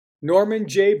Norman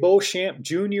J. Beauchamp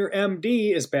Jr.,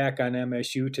 MD, is back on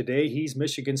MSU today. He's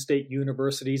Michigan State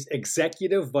University's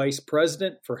Executive Vice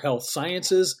President for Health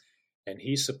Sciences, and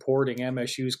he's supporting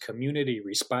MSU's community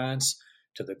response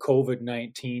to the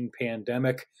COVID-19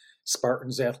 pandemic.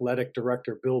 Spartans Athletic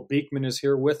Director Bill Beekman is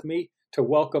here with me to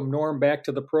welcome Norm back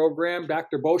to the program.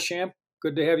 Dr. Beauchamp,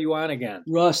 good to have you on again.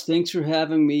 Russ, thanks for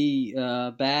having me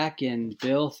back, and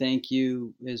Bill, thank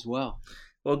you as well.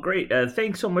 Well, great.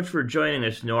 Thanks so much for joining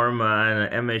us, Norm, on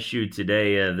MSU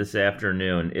today, this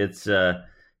afternoon. It's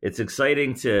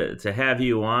exciting to have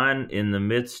you on in the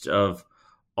midst of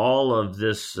all of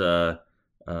this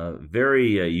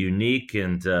very unique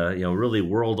and really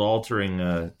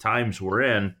world-altering times we're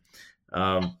in.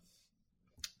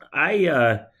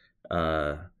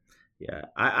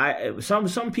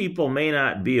 Some people may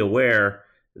not be aware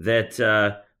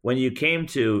that. When you came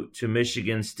to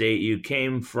Michigan State, you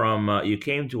came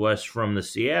to us from the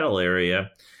Seattle area,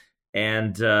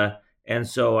 and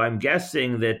so I'm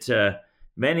guessing that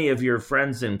many of your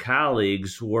friends and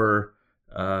colleagues were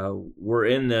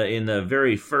in the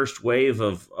very first wave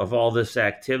of all this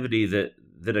activity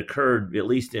that occurred, at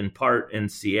least in part, in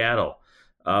Seattle.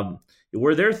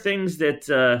 Were there things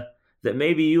that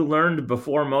maybe you learned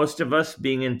before most of us,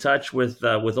 being in touch with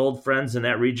old friends in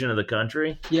that region of the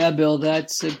country? Yeah, Bill,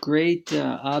 that's a great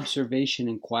observation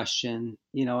and question.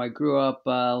 I grew up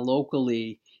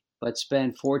locally, but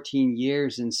spent 14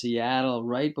 years in Seattle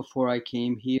right before I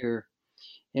came here.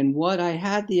 And what I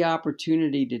had the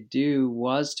opportunity to do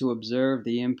was to observe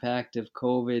the impact of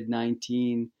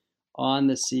COVID-19 on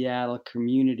the Seattle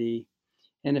community.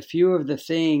 And a few of the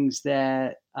things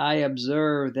that I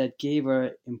observed that gave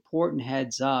an important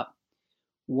heads up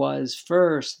was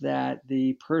first that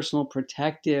the personal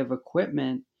protective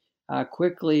equipment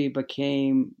quickly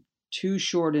became too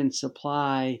short in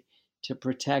supply to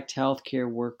protect healthcare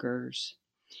workers.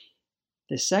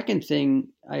 The second thing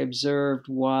I observed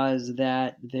was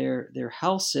that their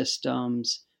health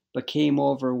systems became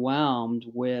overwhelmed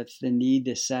with the need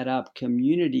to set up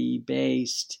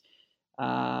community-based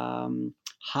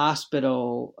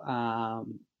hospital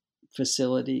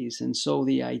facilities. And so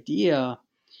the idea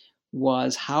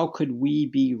was, how could we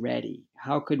be ready?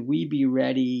 How could we be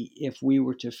ready if we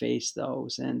were to face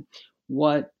those? And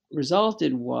what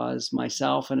resulted was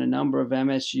myself and a number of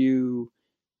MSU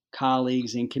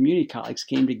colleagues and community colleagues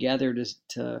came together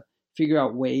to figure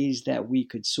out ways that we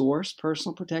could source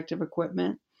personal protective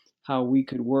equipment, how we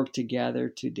could work together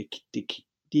to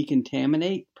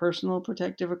decontaminate personal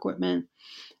protective equipment,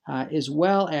 as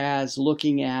well as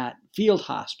looking at field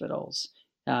hospitals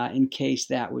in case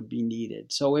that would be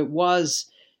needed. So it was,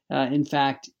 in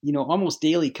fact, almost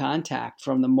daily contact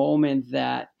from the moment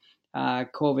that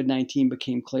COVID-19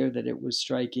 became clear that it was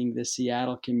striking the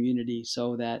Seattle community,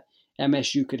 so that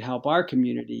MSU could help our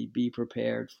community be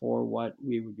prepared for what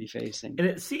we would be facing. And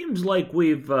it seems like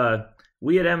we at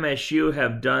MSU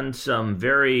have done some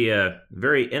very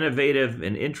innovative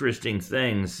and interesting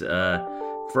things,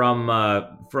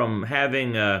 from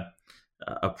having a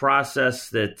process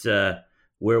that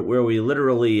where we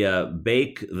literally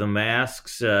bake the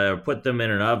masks, put them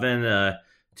in an oven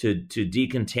to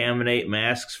decontaminate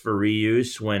masks for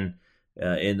reuse when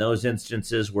in those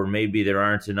instances where maybe there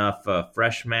aren't enough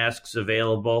fresh masks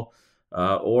available,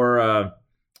 or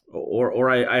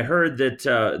I heard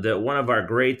that one of our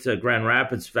great Grand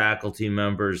Rapids faculty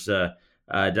members,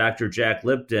 Dr. Jack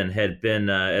Lipton, had been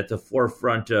at the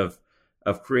forefront of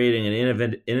creating an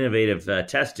innovative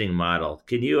testing model.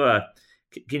 Can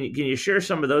you share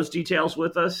some of those details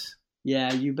with us?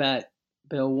 Yeah, you bet,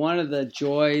 Bill. One of the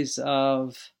joys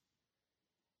of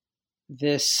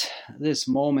this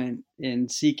moment in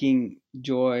seeking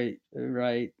joy,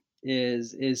 right,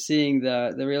 is seeing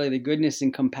the goodness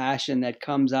and compassion that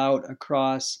comes out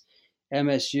across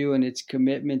MSU and its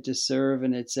commitment to serve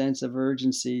and its sense of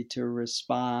urgency to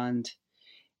respond.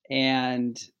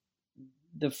 And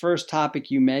the first topic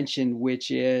you mentioned,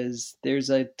 which is there's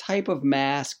a type of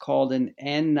mask called an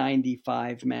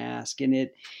N95 mask, and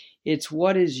it's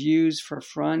what is used for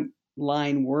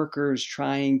frontline workers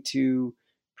trying to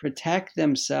protect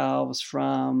themselves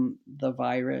from the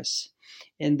virus.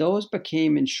 And those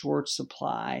became in short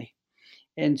supply.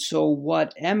 And so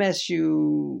what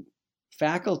MSU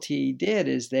faculty did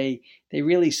is they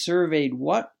really surveyed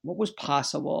what was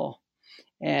possible.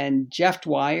 And Jeff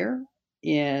Dwyer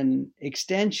in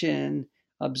Extension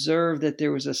observed that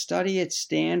there was a study at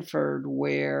Stanford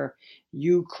where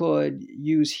you could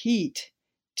use heat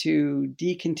to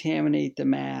decontaminate the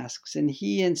masks. And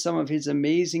he and some of his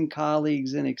amazing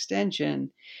colleagues in Extension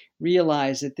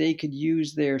realized that they could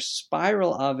use their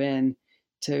spiral oven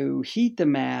to heat the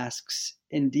masks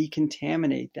and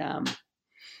decontaminate them.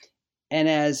 And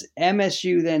as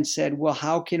MSU then said, well,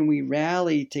 how can we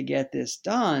rally to get this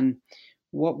done?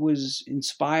 What was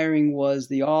inspiring was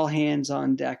the all hands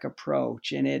on deck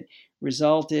approach, and it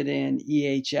resulted in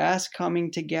EHS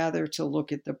coming together to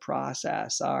look at the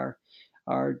process.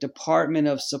 Our Department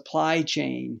of Supply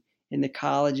Chain in the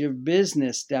College of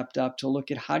Business stepped up to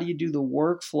look at how do you do the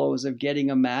workflows of getting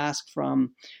a mask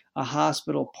from a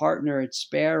hospital partner at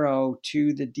Sparrow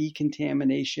to the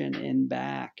decontamination and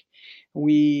back.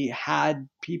 We had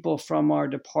people from our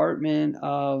Department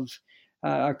of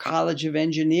our College of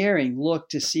Engineering look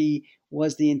to see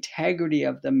was the integrity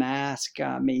of the mask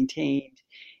maintained.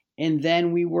 And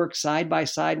then we worked side by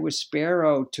side with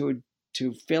Sparrow to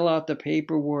fill out the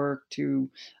paperwork to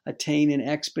attain an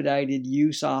expedited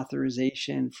use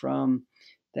authorization from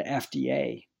the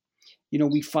FDA.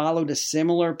 We followed a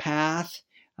similar path.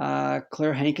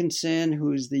 Claire Hankinson,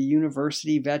 who's the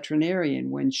university veterinarian,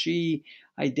 when she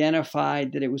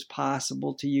identified that it was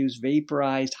possible to use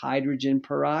vaporized hydrogen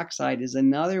peroxide as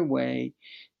another way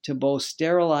to both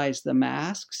sterilize the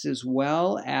masks as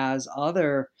well as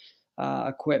other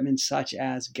equipment such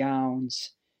as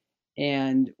gowns.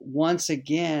 And once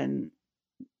again,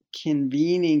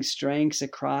 convening strengths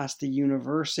across the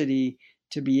university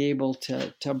to be able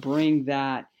to bring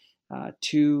that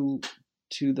to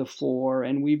the fore.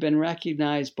 And we've been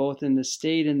recognized both in the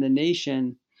state and the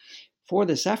nation for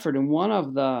this effort. And one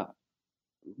of the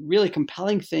really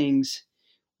compelling things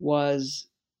was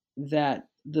that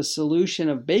the solution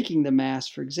of baking the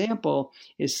mask, for example,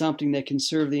 is something that can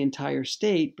serve the entire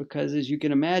state because, as you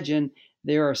can imagine,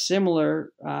 there are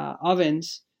similar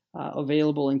ovens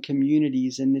available in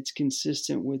communities, and it's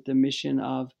consistent with the mission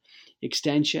of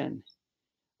extension.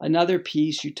 Another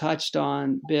piece you touched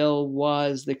on, Bill,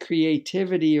 was the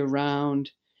creativity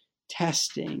around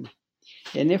testing.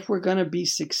 And if we're going to be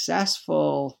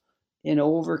successful in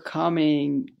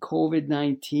overcoming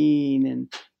COVID-19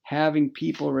 and having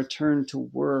people return to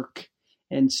work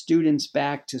and students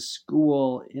back to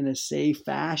school in a safe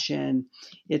fashion,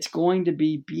 it's going to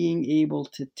be being able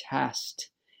to test.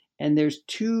 And there's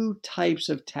two types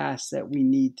of tests that we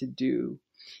need to do.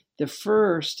 The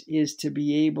first is to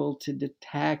be able to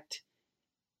detect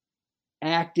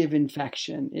active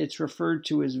infection. It's referred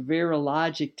to as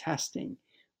virologic testing.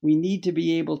 We need to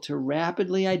be able to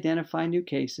rapidly identify new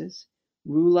cases,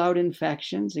 rule out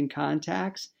infections and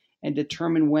contacts, and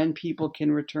determine when people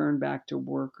can return back to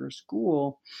work or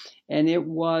school. And it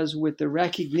was with the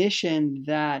recognition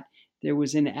that there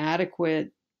was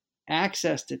inadequate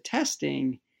access to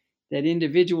testing that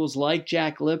individuals like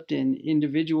Jack Lipton,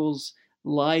 individuals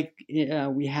like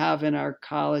we have in our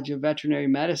College of Veterinary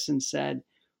Medicine said,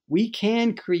 we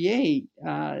can create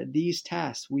these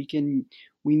tests. We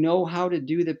know how to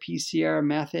do the PCR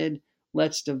method.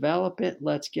 Let's develop it.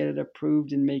 Let's get it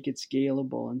approved and make it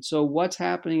scalable. And so what's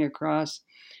happening across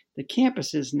the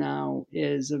campuses now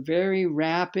is a very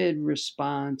rapid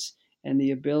response and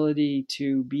the ability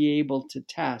to be able to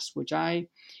test, which I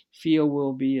feel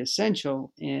will be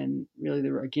essential in really,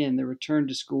 the return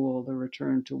to school, the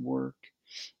return to work.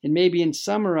 And maybe in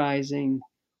summarizing,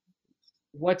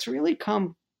 what's really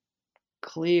come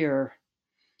clear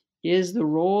is the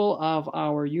role of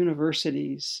our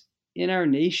universities in our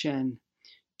nation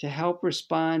to help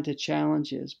respond to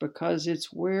challenges, because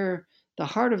it's where the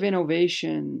heart of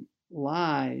innovation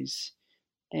lies.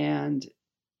 And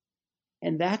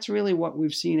that's really what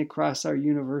we've seen across our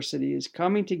university, is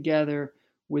coming together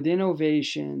with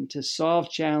innovation to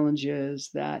solve challenges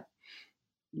that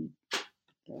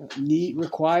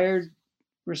required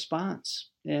response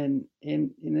and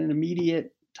in an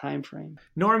immediate time frame.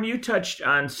 Norm, you touched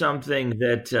on something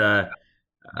that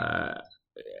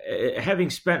having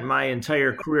spent my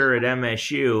entire career at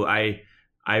MSU,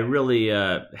 I really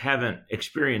haven't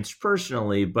experienced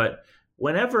personally, but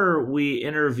whenever we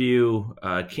interview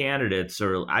candidates,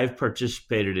 or I've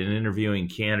participated in interviewing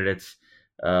candidates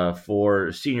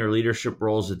for senior leadership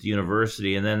roles at the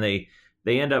university, and then they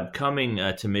end up coming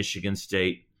to Michigan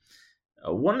State,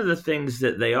 one of the things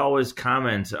that they always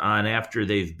comment on after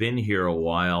they've been here a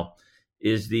while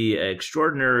is the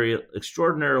extraordinarily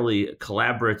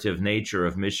collaborative nature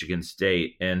of Michigan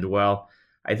State. And while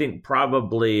I think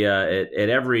probably at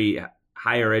every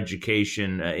higher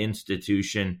education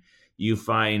institution you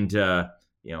find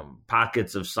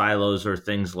pockets of silos or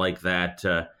things like that,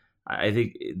 I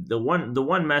think the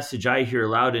one message I hear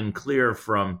loud and clear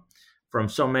from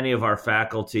so many of our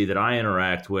faculty that I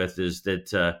interact with is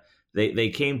that they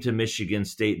came to Michigan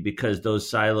State because those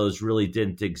silos really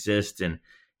didn't exist. And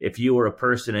if you were a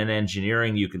person in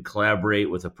engineering, you could collaborate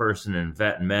with a person in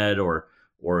vet med or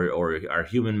or our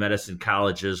human medicine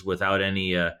colleges without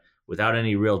any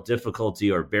real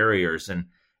difficulty or barriers. And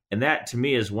that to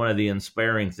me is one of the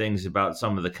inspiring things about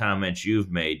some of the comments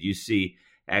you've made. You see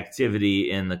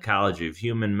activity in the College of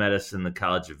Human Medicine, the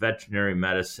College of Veterinary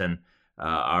Medicine,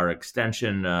 our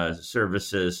extension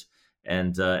services,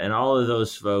 and all of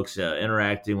those folks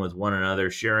interacting with one another,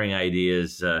 sharing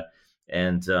ideas,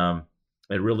 and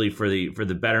really for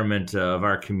the betterment of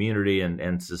our community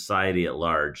and society at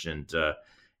large. And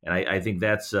I think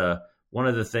that's one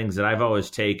of the things that I've always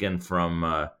taken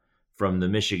from the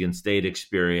Michigan State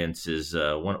experience is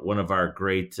one of our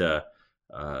great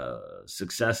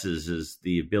successes is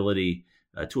the ability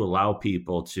to allow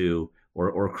people to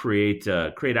or create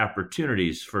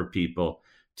opportunities for people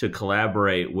to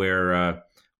collaborate where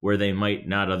they might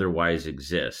not otherwise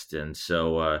exist. And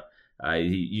so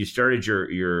you started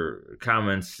your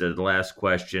comments to the last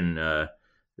question.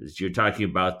 You're talking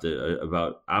about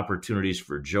about opportunities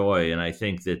for joy, and I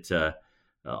think that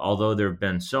although there have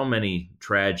been so many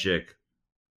tragic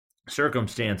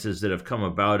circumstances that have come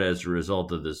about as a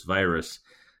result of this virus,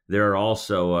 there are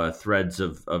also threads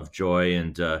of joy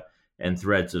and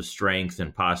threads of strength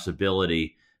and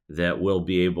possibility that we'll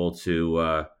be able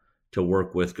to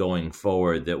work with going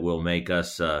forward, that will make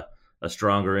us a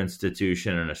stronger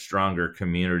institution and a stronger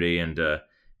community and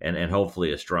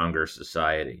hopefully a stronger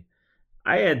society.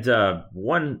 I had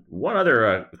one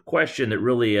other question that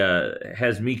really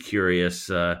has me curious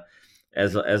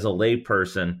as a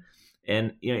layperson.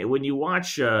 And when you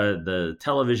watch the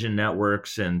television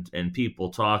networks and people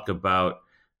talk about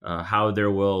how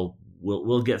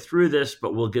we'll get through this,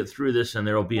 but we'll get through this, and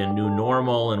there will be a new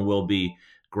normal, and we'll be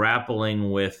grappling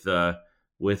with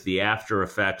the after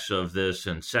effects of this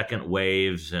and second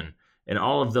waves and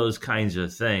all of those kinds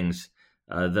of things.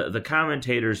 The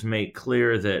commentators make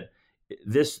clear that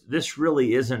this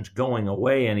really isn't going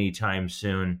away anytime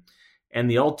soon, and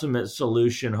the ultimate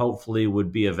solution hopefully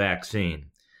would be a vaccine.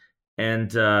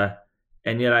 And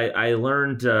yet I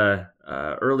learned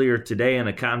earlier today in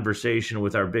a conversation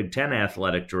with our Big Ten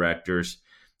athletic directors,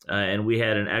 and we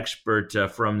had an expert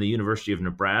from the University of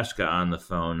Nebraska on the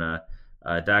phone,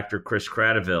 Dr. Chris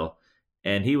Cradaville,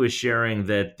 and he was sharing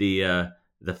that the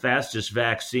fastest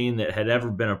vaccine that had ever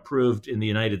been approved in the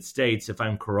United States, if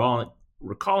I'm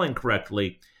recalling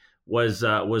correctly, was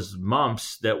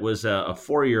mumps. That was a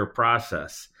 4-year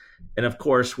process, and of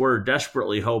course we're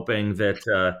desperately hoping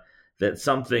that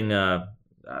something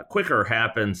quicker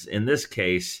happens in this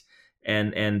case,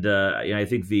 and I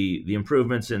think the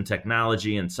improvements in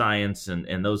technology and science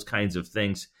and those kinds of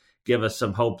things give us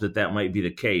some hope that might be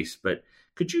the case. But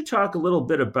could you talk a little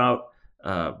bit about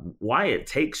why it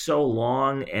takes so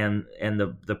long and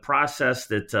the process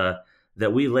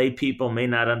that we lay people may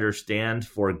not understand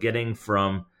for getting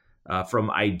from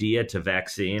idea to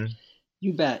vaccine?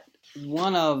 You bet.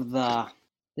 One of the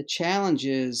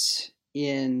challenges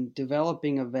in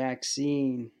developing a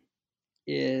vaccine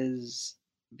is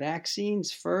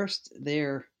vaccines first.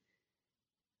 Their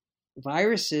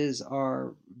viruses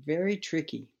are very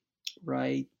tricky,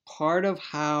 right? Part of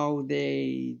how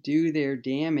they do their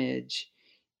damage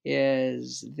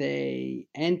is they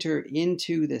enter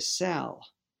into the cell.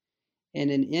 And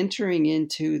in entering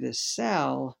into the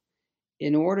cell,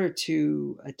 in order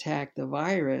to attack the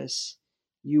virus,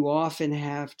 you often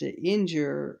have to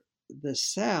injure the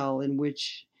cell in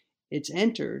which it's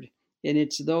entered. And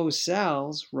it's those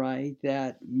cells, right,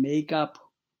 that make up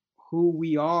who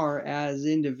we are as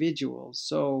individuals.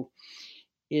 So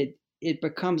it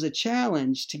becomes a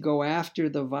challenge to go after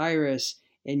the virus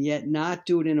and yet not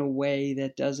do it in a way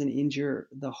that doesn't injure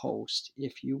the host,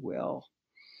 if you will.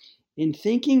 In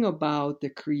thinking about the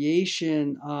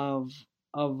creation of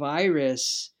a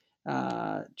virus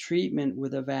treatment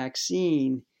with a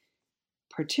vaccine,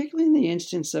 particularly in the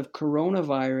instance of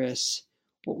coronavirus,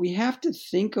 what we have to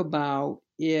think about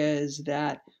is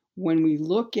that when we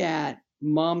look at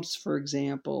mumps, for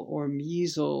example, or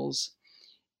measles,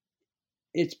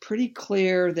 it's pretty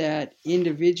clear that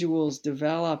individuals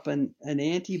develop an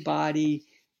antibody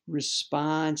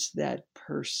response that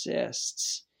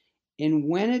persists. And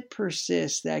when it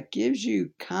persists, that gives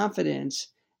you confidence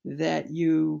that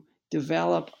you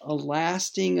develop a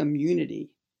lasting immunity.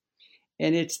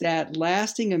 And it's that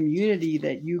lasting immunity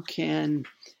that you can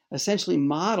essentially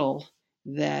model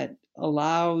that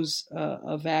allows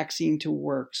a vaccine to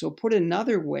work. So put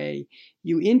another way,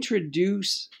 you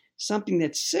introduce something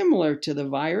that's similar to the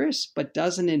virus but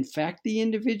doesn't infect the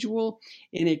individual,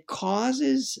 and it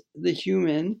causes the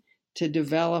human to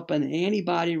develop an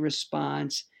antibody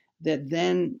response that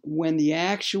then when the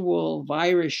actual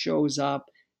virus shows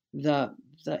up, the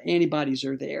antibodies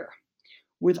are there.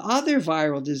 with other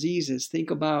viral diseases,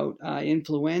 think about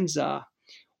influenza.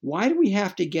 Why do we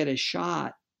have to get a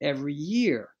shot every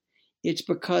year? It's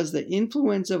because the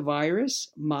influenza virus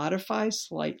modifies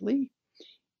slightly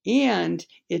and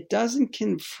it doesn't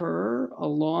confer a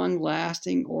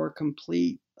long-lasting or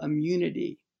complete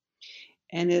immunity.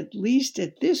 And at least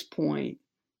at this point,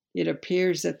 it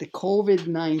appears that the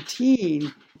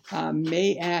COVID-19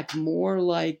 may act more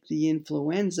like the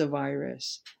influenza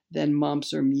virus than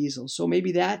mumps or measles. So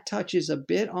maybe that touches a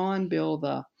bit on, Bill,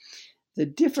 the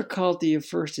difficulty of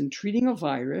first in treating a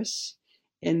virus,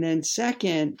 and then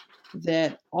second,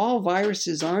 that all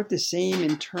viruses aren't the same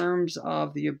in terms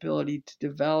of the ability to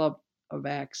develop a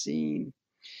vaccine.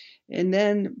 And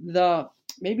then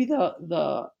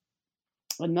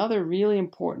another really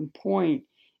important point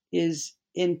is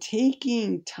in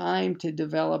taking time to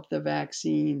develop the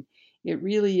vaccine, it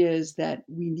really is that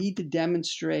we need to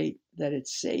demonstrate that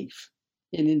it's safe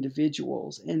in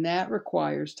individuals, and that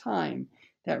requires time.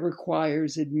 That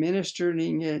requires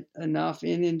administering it enough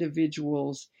in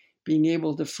individuals, being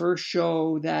able to first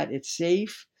show that it's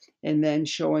safe and then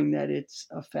showing that it's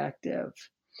effective.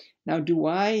 Now,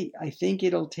 I think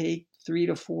it'll take 3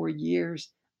 to 4 years?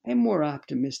 I'm more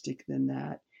optimistic than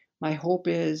that. My hope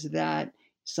is that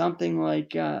something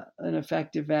like an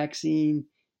effective vaccine,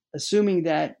 assuming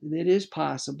that it is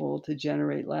possible to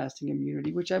generate lasting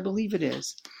immunity, which I believe it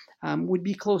is, would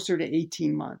be closer to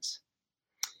 18 months.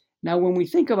 Now, when we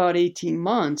think about 18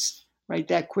 months, right,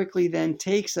 that quickly then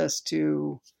takes us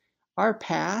to our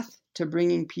path to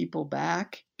bringing people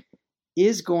back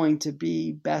is going to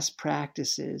be best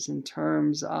practices in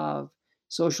terms of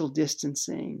social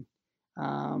distancing,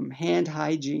 hand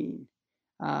hygiene,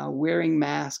 wearing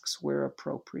masks where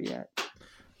appropriate.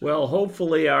 Well,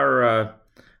 hopefully our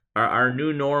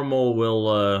new normal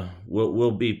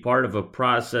will be part of a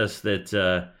process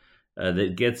that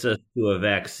gets us to a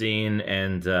vaccine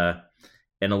and a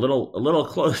little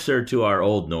closer to our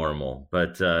old normal.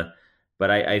 But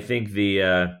I think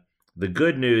the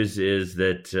good news is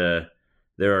that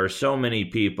there are so many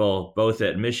people, both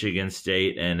at Michigan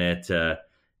State and at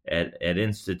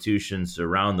institutions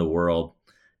around the world,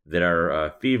 that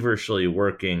are feverishly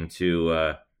working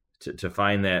to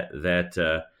find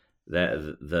the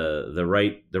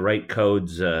right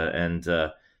codes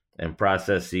and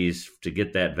processes to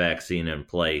get that vaccine in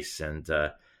place. And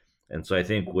so I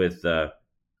think with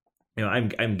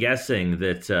I'm guessing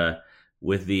that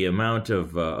with the amount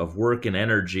of work and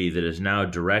energy that is now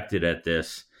directed at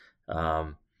this,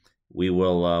 we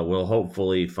will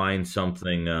hopefully find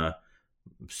something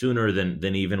sooner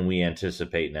than even we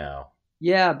anticipate now.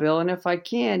 Yeah, Bill. And if I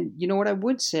can, what I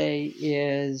would say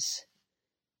is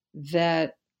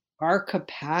that our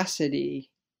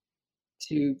capacity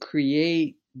to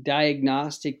create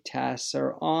diagnostic tests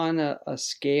are on a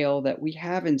scale that we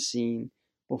haven't seen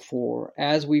before.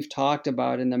 As we've talked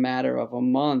about in the matter of a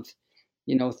month,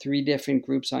 3 different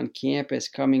groups on campus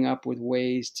coming up with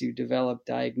ways to develop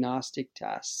diagnostic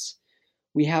tests.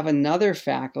 We have another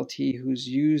faculty who's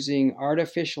using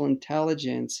artificial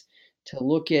intelligence to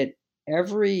look at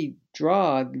every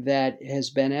drug that has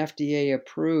been FDA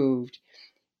approved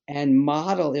and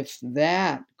model if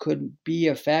that could be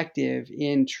effective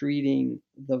in treating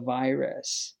the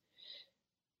virus.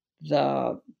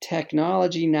 The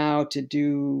technology now to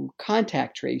do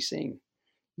contact tracing,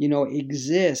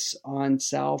 exists on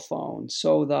cell phones.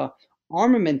 So the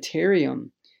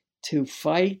armamentarium to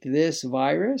fight this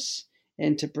virus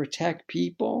and to protect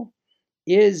people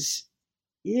is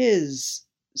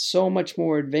so much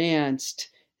more advanced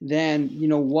than,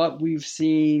 what we've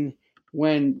seen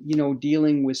when,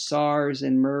 dealing with SARS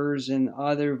and MERS and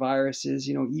other viruses,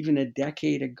 even a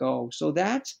decade ago. So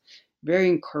that's very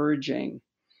encouraging.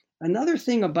 Another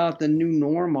thing about the new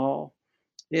normal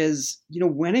is,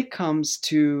 when it comes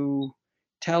to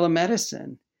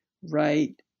telemedicine,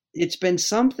 right, it's been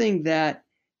something that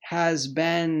has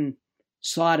been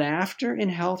sought after in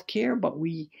healthcare, but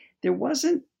there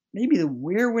wasn't maybe the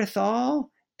wherewithal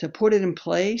to put it in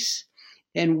place.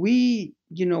 And we,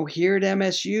 here at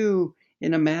MSU,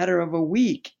 in a matter of a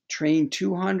week, trained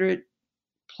 200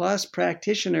 plus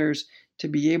practitioners to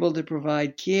be able to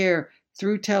provide care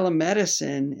through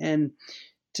telemedicine. And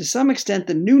to some extent,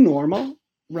 the new normal,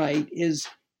 right, is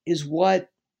what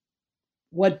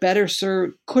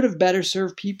could have better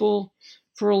served people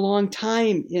for a long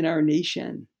time in our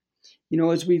nation.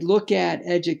 As we look at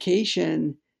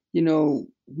education,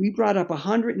 we brought up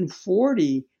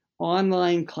 140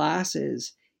 online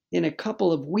classes in a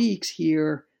couple of weeks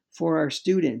here for our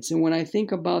students. And when I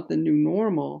think about the new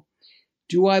normal,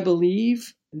 do I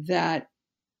believe that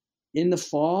in the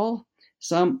fall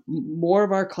some more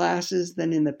of our classes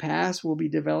than in the past will be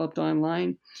developed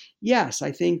online. Yes,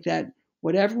 I think that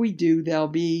whatever we do, there'll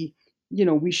be,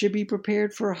 we should be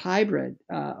prepared for a hybrid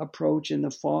approach in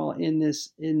the fall in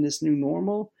this new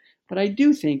normal. But I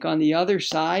do think on the other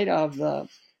side of the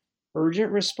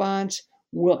urgent response,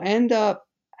 we'll end up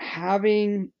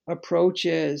having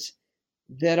approaches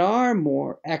that are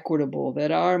more equitable,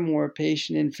 that are more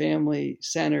patient and family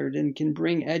centered, and can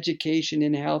bring education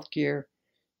in healthcare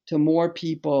to more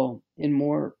people in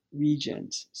more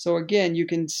regions. So again, you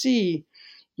can see,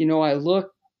 I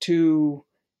look to,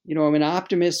 I'm an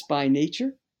optimist by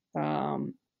nature.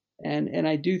 And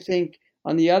I do think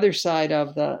on the other side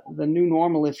of the new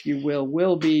normal, if you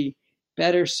will be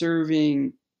better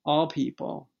serving all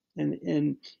people.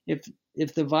 And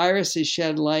if the virus has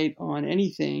shed light on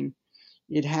anything,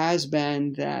 it has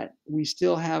been that we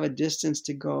still have a distance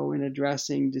to go in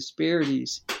addressing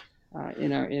disparities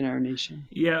in our nation.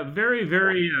 Yeah, very,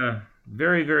 very,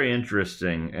 very, very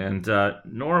interesting. And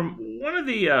Norm, one of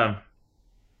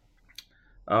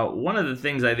the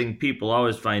things I think people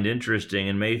always find interesting,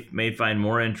 and may find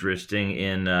more interesting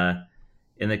in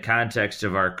the context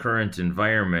of our current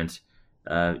environment,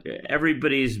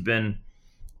 everybody's been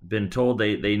told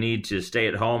they need to stay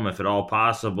at home if at all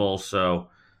possible. So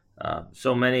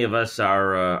many of us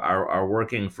are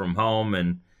working from home,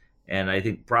 and I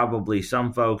think probably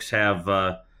some folks have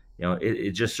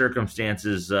it just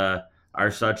circumstances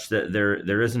are such that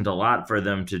there isn't a lot for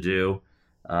them to do.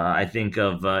 I think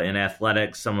of in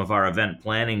athletics some of our event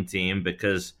planning team,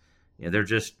 because they're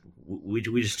just we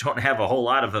just don't have a whole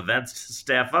lot of events to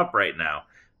staff up right now.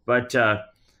 But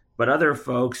other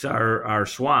folks are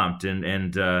swamped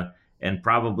and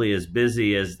probably as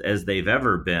busy as they've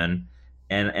ever been.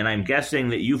 And I'm guessing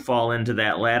that you fall into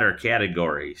that latter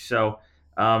category. So,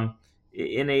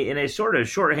 in a sort of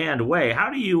shorthand way, how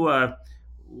do you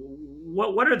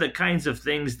what are the kinds of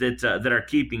things that are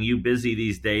keeping you busy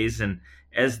these days? And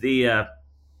as the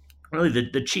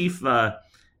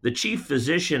chief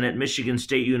physician at Michigan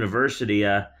State University,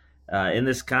 in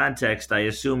this context, I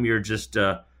assume you're just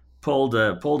pulled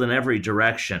in every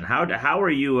direction. How are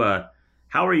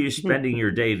you spending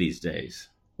your day these days?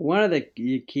 One of the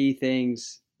key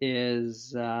things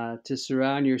is to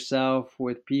surround yourself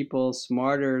with people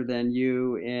smarter than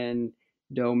you in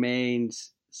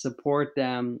domains, support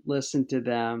them, listen to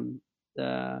them,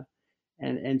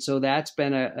 and so that's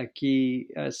been a key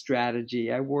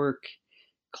strategy. I work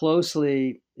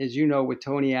closely, as you know, with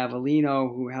Tony Avellino,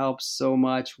 who helps so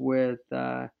much with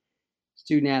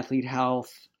student athlete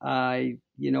health. I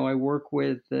work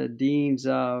with the deans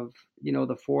of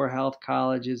the 4 health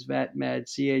colleges: Vet Med,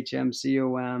 CHM,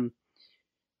 COM,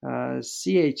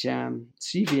 CHM,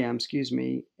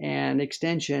 CVM, and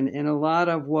Extension. And a lot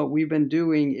of what we've been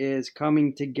doing is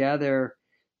coming together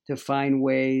to find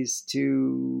ways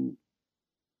to,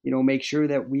 make sure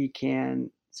that we can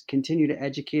continue to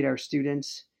educate our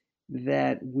students,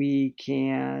 that we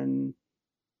can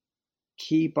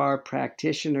keep our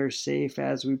practitioners safe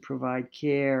as we provide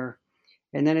care.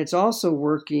 And then it's also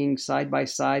working side by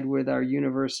side with our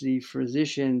university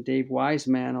physician, Dave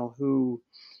Weismantel, who,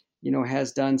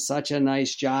 has done such a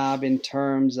nice job in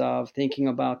terms of thinking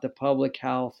about the public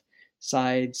health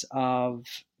sides of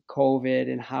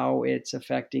COVID and how it's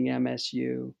affecting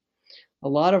MSU. A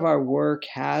lot of our work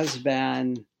has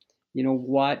been,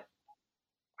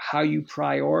 how you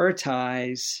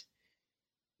prioritize,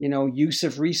 use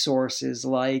of resources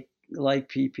like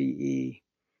PPE.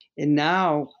 And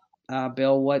now,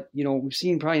 Bill, what we've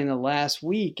seen probably in the last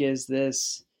week is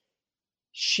this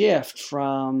shift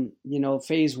from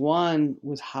phase 1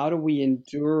 was how do we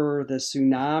endure the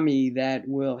tsunami that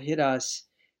will hit us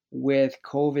with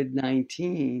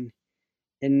COVID-19,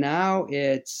 and now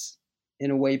it's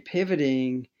in a way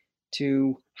pivoting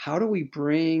to how do we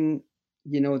bring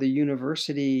the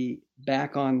university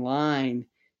back online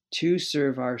to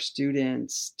serve our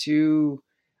students, to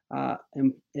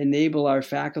enable our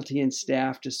faculty and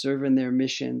staff to serve in their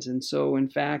missions. And so, in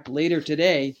fact, later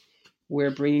today,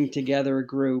 we're bringing together a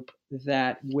group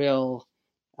that will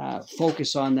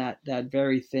focus on that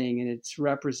very thing, and it's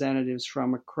representatives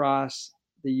from across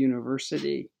the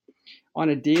university. On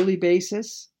a daily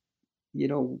basis,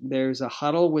 there's a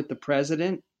huddle with the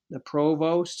president, the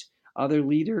provost, other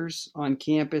leaders on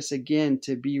campus, again,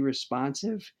 to be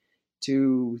responsive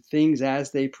to things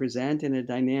as they present in a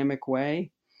dynamic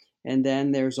way. And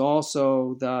then there's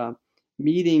also the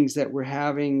meetings that we're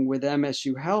having with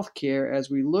MSU Healthcare as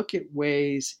we look at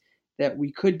ways that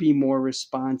we could be more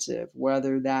responsive,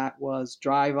 whether that was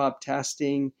drive-up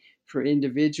testing for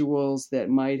individuals that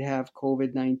might have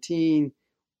COVID-19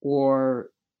 or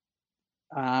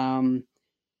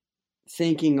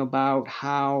thinking about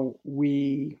how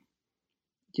we,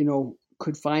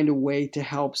 could find a way to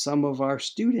help some of our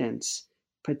students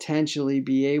potentially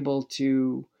be able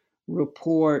to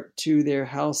report to their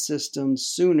health systems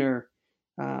sooner,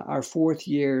 our fourth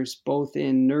years, both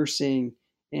in nursing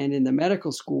and in the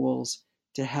medical schools,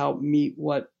 to help meet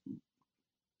what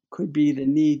could be the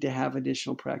need to have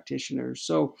additional practitioners.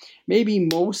 So maybe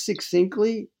most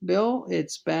succinctly, Bill,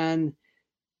 it's been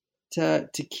to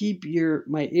keep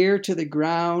my ear to the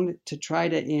ground, to try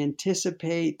to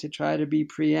anticipate, to try to be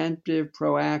preemptive,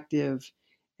 proactive,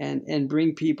 and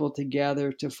bring people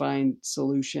together to find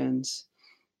solutions.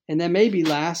 And then maybe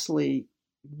lastly,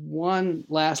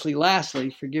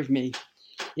 forgive me,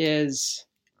 is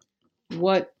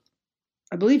what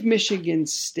I believe Michigan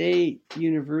State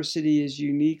University is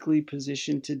uniquely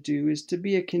positioned to do is to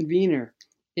be a convener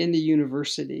in the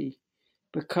university,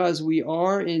 because we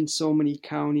are in so many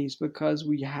counties, because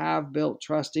we have built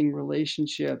trusting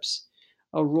relationships.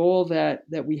 A role that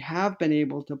we have been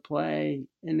able to play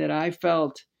and that I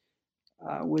felt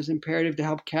was imperative to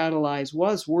help catalyze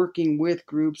was working with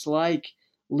groups like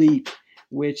LEAP,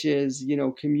 which is,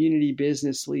 community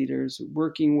business leaders,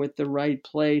 working with the Right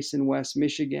Place in West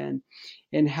Michigan,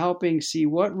 and helping see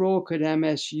what role could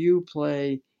MSU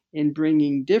play in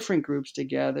bringing different groups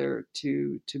together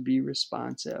to be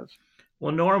responsive.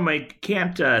 Well, Norm, I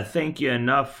can't thank you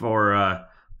enough for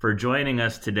joining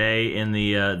us today in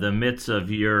the midst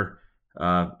of your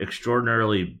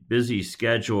extraordinarily busy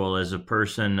schedule as a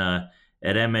person at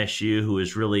MSU who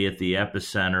is really at the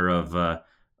epicenter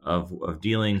of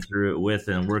dealing with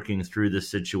and working through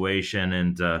this situation,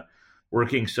 and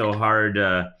working so hard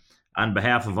on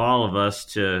behalf of all of us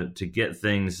to get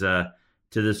things to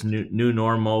this new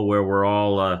normal where we're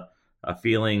all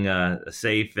feeling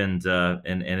safe and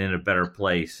in a better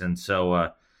place. And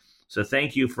so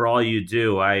thank you for all you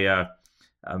do.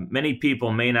 Many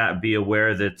people may not be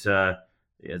aware that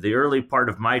the early part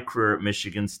of my career at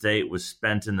Michigan State was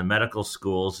spent in the medical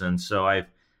schools, and so I've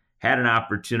had an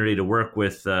opportunity to work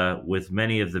with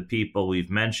many of the people we've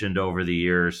mentioned over the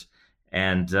years,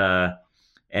 and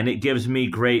it gives me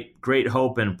great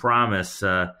hope and promise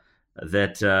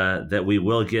that we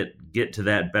will get to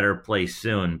that better place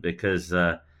soon. Because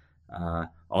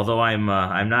although I'm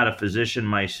not a physician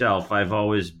myself, I've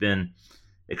always been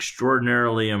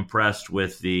extraordinarily impressed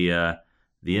with the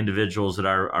individuals at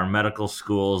our medical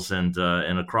schools and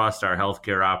across our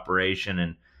healthcare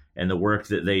operation, and the work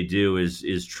that they do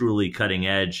is truly cutting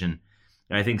edge. And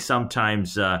I think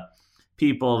sometimes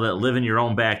people that live in your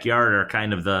own backyard are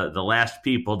kind of the last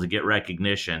people to get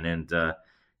recognition.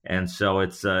 And so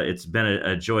it's been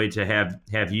a joy to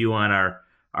have you on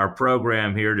our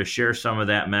program here to share some of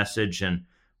that message and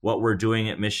what we're doing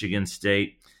at Michigan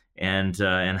State, and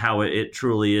how it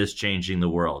truly is changing the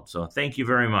world. So thank you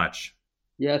very much.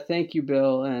 Yeah, thank you,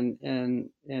 Bill and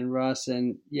Russ.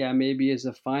 And yeah, maybe as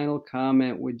a final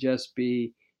comment would just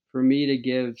be for me to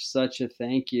give such a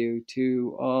thank you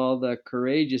to all the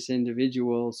courageous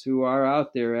individuals who are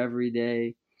out there every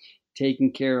day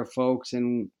taking care of folks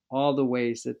in all the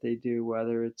ways that they do,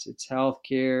 whether it's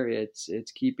healthcare,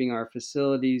 it's keeping our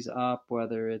facilities up,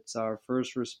 whether it's our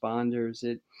first responders.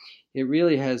 It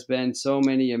really has been so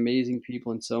many amazing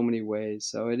people in so many ways.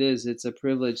 So it's a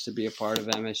privilege to be a part of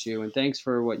MSU. And thanks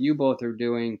for what you both are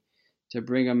doing to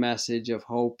bring a message of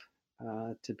hope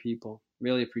to people.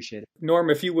 Really appreciate it. Norm,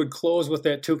 if you would close with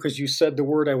that too, because you said the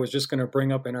word I was just going to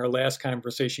bring up in our last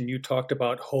conversation. You talked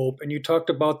about hope, and you talked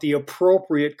about the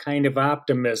appropriate kind of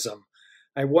optimism.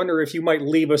 I wonder if you might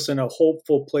leave us in a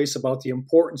hopeful place about the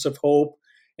importance of hope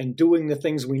and doing the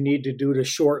things we need to do to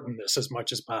shorten this as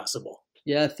much as possible.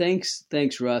 Yeah, thanks,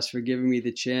 Russ, for giving me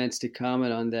the chance to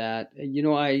comment on that.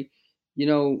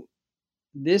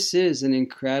 This is an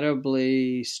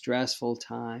incredibly stressful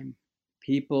time.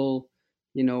 People,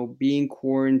 being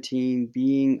quarantined,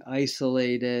 being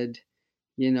isolated,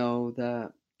 the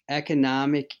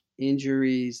economic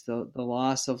injuries, the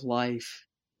loss of life.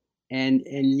 And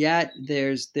yet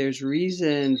there's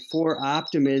reason for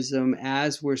optimism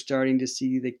as we're starting to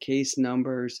see the case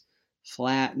numbers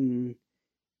flatten.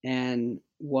 And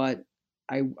what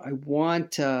I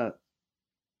want to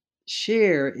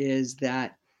share is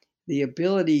that the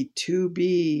ability to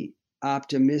be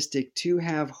optimistic, to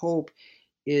have hope,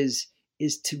 is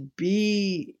to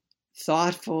be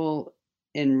thoughtful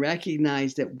and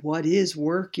recognize that what is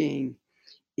working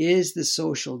is the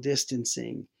social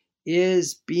distancing,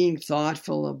 is being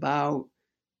thoughtful about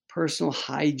personal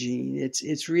hygiene.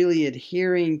 It's really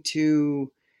adhering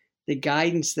to the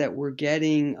guidance that we're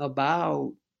getting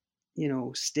about,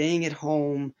 staying at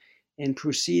home and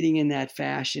proceeding in that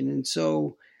fashion. And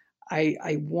so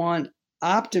I want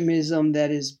optimism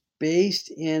that is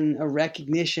based in a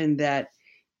recognition that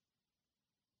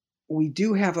we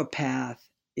do have a path,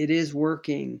 it is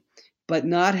working, but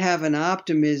not have an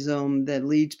optimism that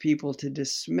leads people to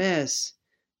dismiss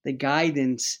the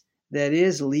guidance that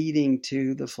is leading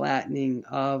to the flattening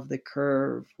of the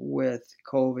curve with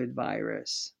COVID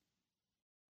virus.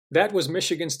 That was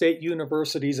Michigan State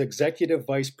University's Executive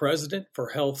Vice President for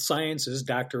Health Sciences,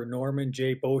 Dr. Norman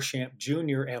J. Beauchamp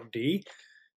Jr., MD,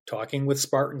 talking with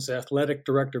Spartans Athletic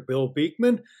Director Bill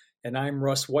Beekman. And I'm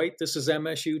Russ White. This is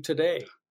MSU Today.